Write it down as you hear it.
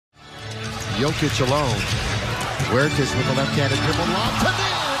Jokic alone. Huertas with the left-handed dribble lob to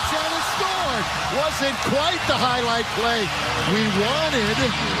Nance, and it scored. Wasn't quite the highlight play we wanted,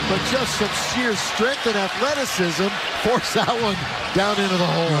 but just some sheer strength and athleticism forced that one down into the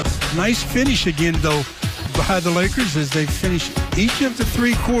hole. Nice finish again, though, by the Lakers as they finish each of the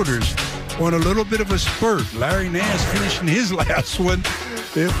 3 quarters on a little bit of a spurt. Larry Nance finishing his last one.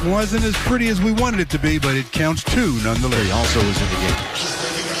 It wasn't as pretty as we wanted it to be, but it counts 2 nonetheless. He also was in the game.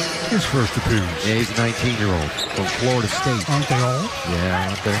 His first appearance. Yeah, he's a 19-year-old from Florida State. Aren't they all? Yeah,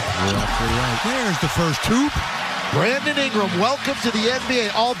 aren't they? You're absolutely right. There's the first hoop. Brandon Ingram, welcome to the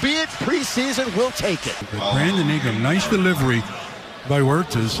NBA. Albeit preseason, we'll take it. Brandon Ingram, nice delivery by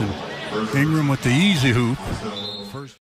Huertas, and Ingram with the easy hoop.